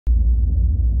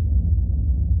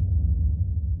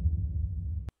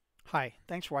Hi,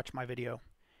 thanks for watching my video.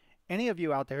 Any of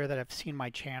you out there that have seen my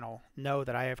channel know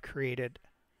that I have created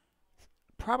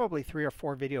probably 3 or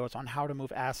 4 videos on how to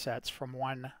move assets from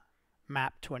one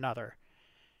map to another.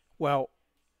 Well,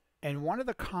 in one of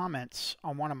the comments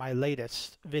on one of my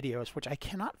latest videos, which I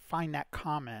cannot find that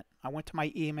comment, I went to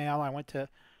my email,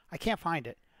 I can't find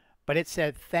it, but it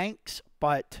said, "Thanks,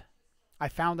 but I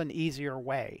found an easier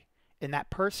way." And that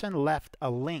person left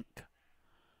a link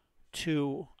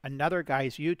to another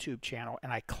guy's YouTube channel,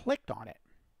 and I clicked on it.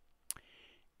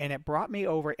 And it brought me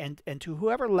over, and to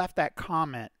whoever left that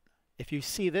comment, if you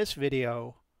see this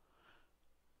video,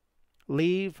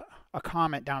 leave a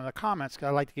comment down in the comments because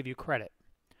I'd like to give you credit.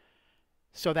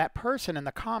 So that person in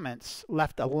the comments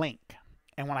left a link.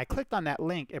 And when I clicked on that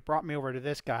link, it brought me over to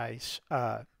this guy's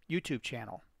YouTube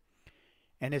channel.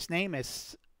 And his name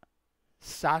is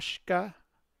Sascha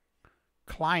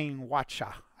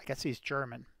Kleinwachter. I guess he's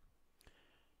German.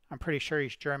 I'm pretty sure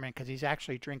he's German because he's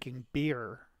actually drinking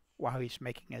beer while he's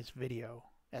making his video.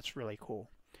 That's really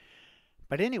cool.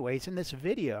 But anyways, in this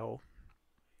video,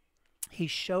 he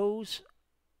shows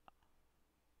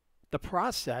the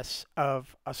process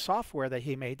of a software that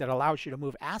he made that allows you to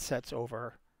move assets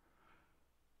over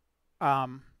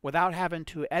without having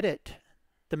to edit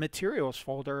the materials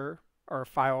folder or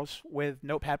files with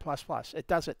Notepad++. It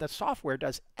does it. The software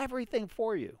does everything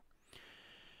for you.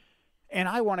 And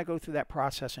I want to go through that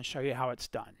process and show you how it's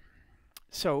done.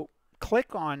 So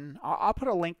click on, I'll put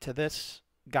a link to this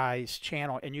guy's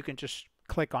channel, and you can just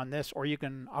click on this, or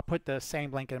I'll put the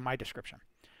same link in my description.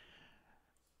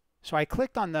 So I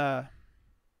clicked on the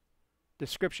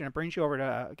description. It brings you over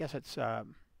to, I guess it's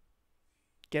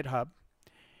GitHub.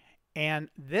 And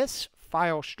this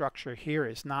file structure here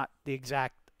is not the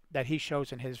exact that he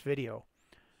shows in his video.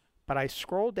 But I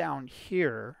scrolled down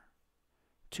here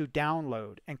to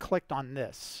download and clicked on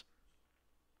this.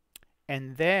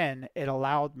 And then it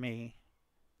allowed me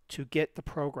to get the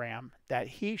program that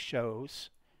he shows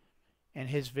in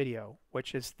his video,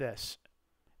 which is this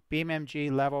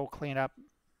BeamNG level cleanup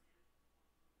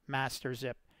master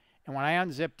zip. And when I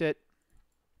unzipped it,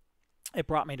 it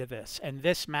brought me to this. And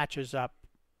this matches up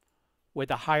with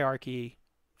the hierarchy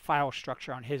file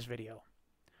structure on his video.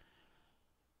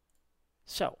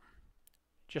 So,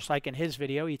 just like in his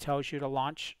video, he tells you to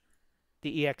launch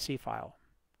the exe file.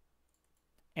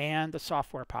 And the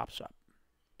software pops up.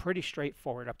 Pretty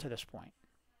straightforward up to this point.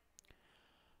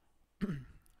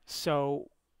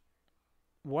 So,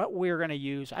 what we're going to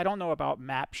use, I don't know about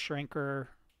map shrinker,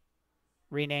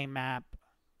 rename map,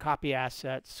 copy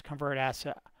assets, convert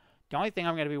asset. The only thing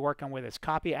I'm going to be working with is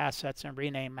copy assets and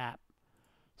rename map.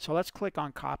 So let's click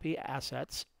on copy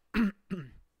assets.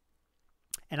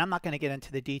 And I'm not going to get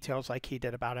into the details like he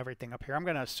did about everything up here. I'm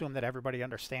going to assume that everybody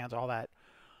understands all that.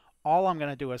 All I'm going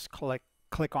to do is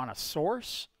click on a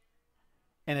source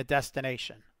and a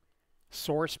destination.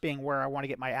 Source being where I want to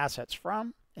get my assets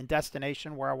from, and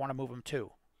destination where I want to move them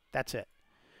to. That's it.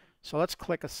 So let's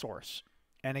click a source.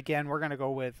 And again, we're going to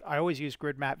go with, I always use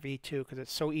Grid Map V2 because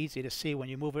it's so easy to see when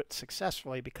you move it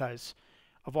successfully because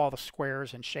of all the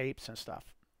squares and shapes and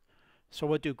stuff. So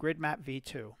we'll do Grid Map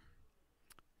V2.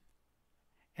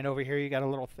 And over here you got a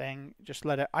little thing. Just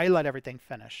I let everything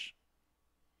finish.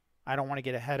 I don't want to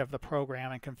get ahead of the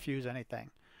program and confuse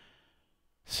anything.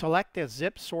 Select the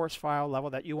zip source file level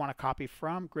that you want to copy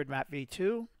from, Grid Map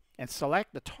V2, and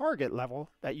select the target level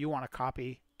that you want to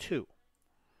copy to.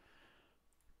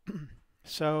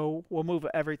 So we'll move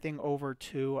everything over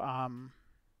to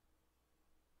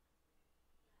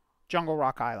Jungle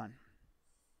Rock Island.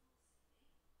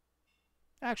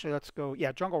 Actually, let's go,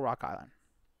 yeah, Jungle Rock Island.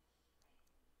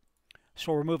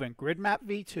 So we're moving Grid Map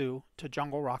V2 to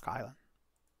Jungle Rock Island.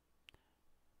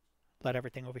 Let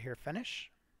everything over here finish.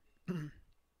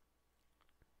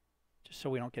 Just so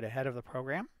we don't get ahead of the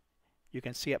program. You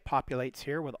can see it populates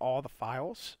here with all the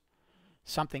files.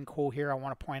 Something cool here I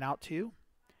want to point out to you.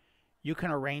 You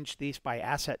can arrange these by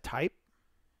asset type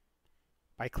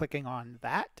by clicking on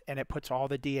that, and it puts all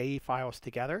the DAE files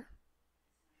together.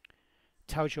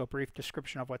 Tells you a brief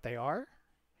description of what they are.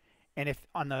 And if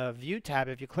on the View tab,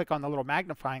 if you click on the little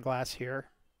magnifying glass here,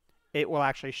 it will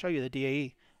actually show you the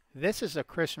DAE. This is a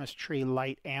Christmas tree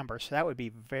light amber, so that would be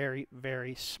very,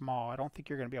 very small. I don't think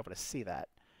you're going to be able to see that.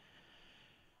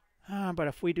 But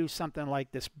if we do something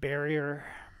like this barrier,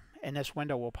 and this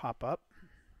window will pop up,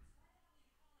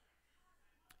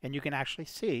 and you can actually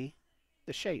see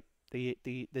the shape, the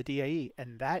DAE,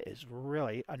 and that is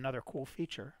really another cool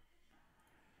feature.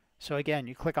 So again,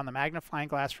 you click on the magnifying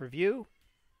glass for view,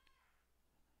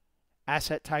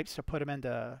 asset types to put them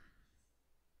into,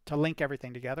 to link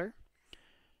everything together.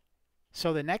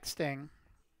 So the next thing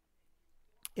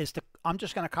is to I'm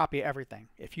just going to copy everything.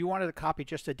 If you wanted to copy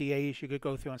just the DAEs, you could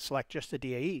go through and select just the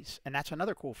DAEs, and that's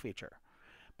another cool feature.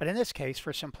 But in this case,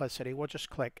 for simplicity, we'll just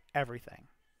click everything.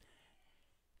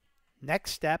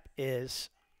 Next step is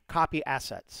copy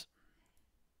assets.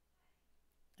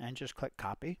 And just click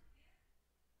copy.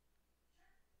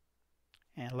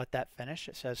 And let that finish.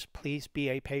 It says, please be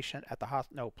a patient at the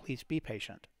hospital. No, please be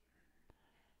patient.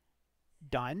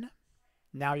 Done.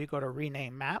 Now you go to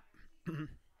rename map.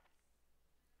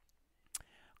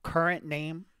 Current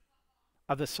name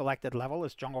of the selected level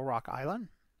is Jungle Rock Island.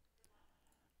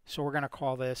 So we're going to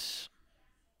call this,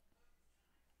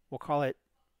 we'll call it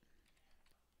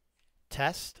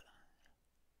test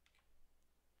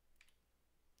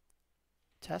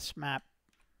map.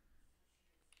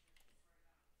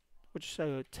 We'll just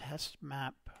say test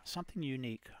map, something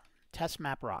unique. Test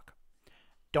map rock.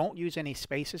 Don't use any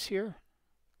spaces here.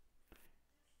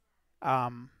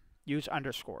 Use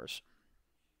underscores.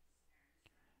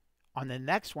 On the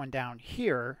next one down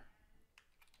here,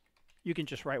 you can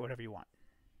just write whatever you want.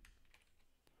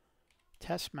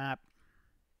 Test map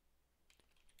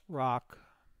rock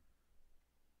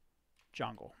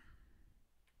jungle.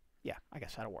 Yeah, I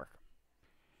guess that'll work.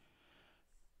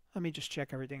 Let me just check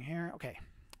everything here. Okay.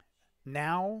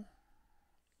 Now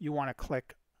you want to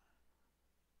click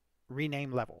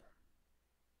rename level.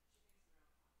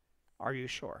 Are you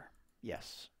sure?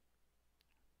 Yes.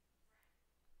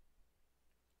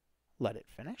 Let it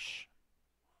finish.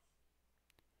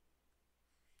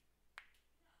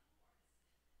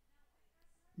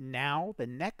 Now the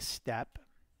next step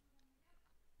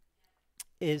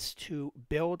is to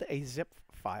build a zip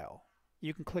file.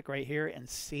 You can click right here and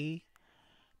see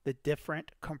the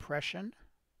different compression,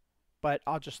 but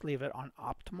I'll just leave it on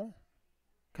optimal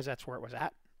because that's where it was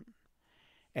at.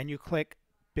 And you click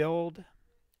build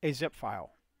a zip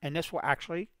file, and this will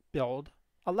actually build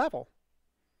a level.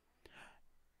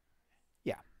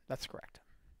 Yeah, that's correct.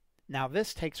 Now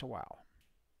this takes a while.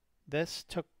 This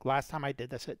took, last time I did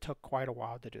this, it took quite a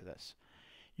while to do this.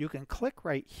 You can click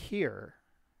right here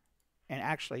and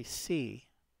actually see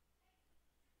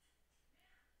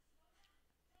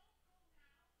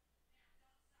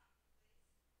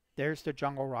there's the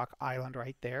Jungle Rock Island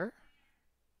right there.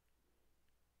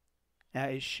 Now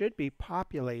it should be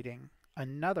populating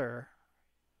another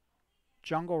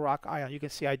Jungle Rock Island. You can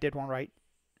see I did one right.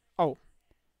 Oh,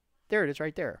 there it is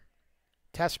right there.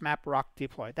 Test map rock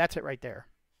deploy. That's it right there.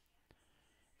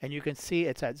 And you can see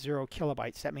it's at 0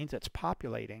 kilobytes. That means it's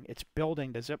populating. It's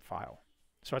building the zip file.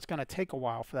 So it's going to take a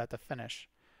while for that to finish.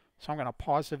 So I'm going to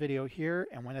pause the video here,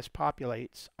 and when this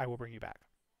populates, I will bring you back.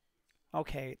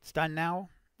 Okay, it's done now.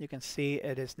 You can see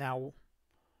it is now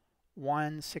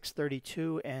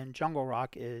 1,632 and Jungle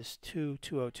Rock is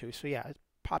 2,202. So yeah, it's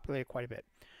populated quite a bit.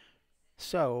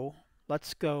 So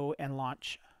let's go and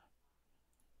launch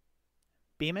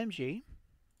BeamNG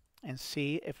and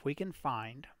see if we can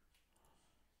find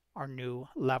our new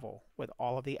level with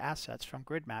all of the assets from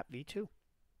GridMap v2.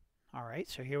 All right,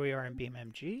 so here we are in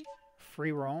BeamNG,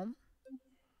 free roam.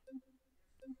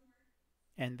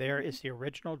 And there is the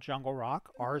original Jungle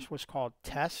Rock. Ours was called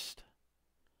Test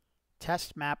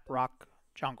Map Rock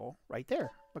Jungle, right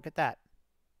there. Look at that.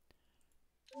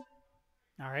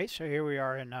 All right, so here we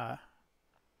are in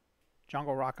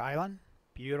Jungle Rock Island.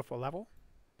 Beautiful level.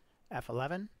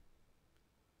 F11.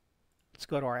 Let's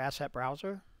go to our asset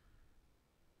browser.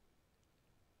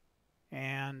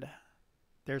 And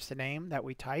there's the name that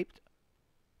we typed.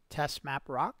 Test Map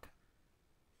Rock.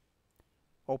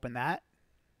 Open that.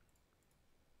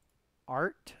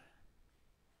 Art.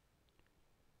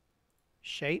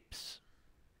 Shapes.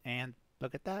 And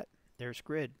look at that. There's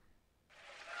grid.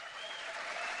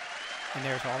 And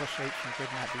there's all the shapes from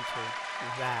GridMap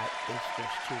v2. That is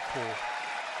just too cool.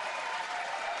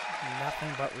 Nothing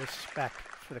but respect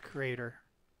for the creator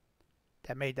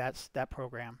that made that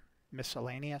program.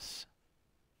 Miscellaneous.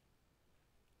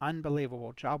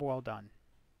 Unbelievable. Job well done.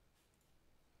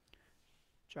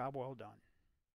 Job well done.